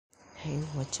Hey,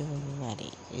 what's up, everybody?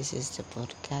 This is the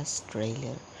podcast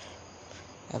trailer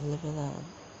available on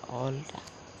all the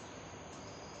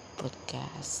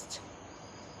podcast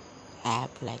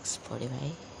app like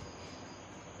Spotify.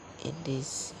 In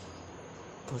this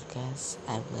podcast,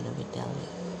 I'm gonna be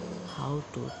telling how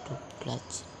to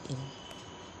clutch in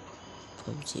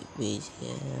PUBG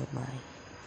BGMI.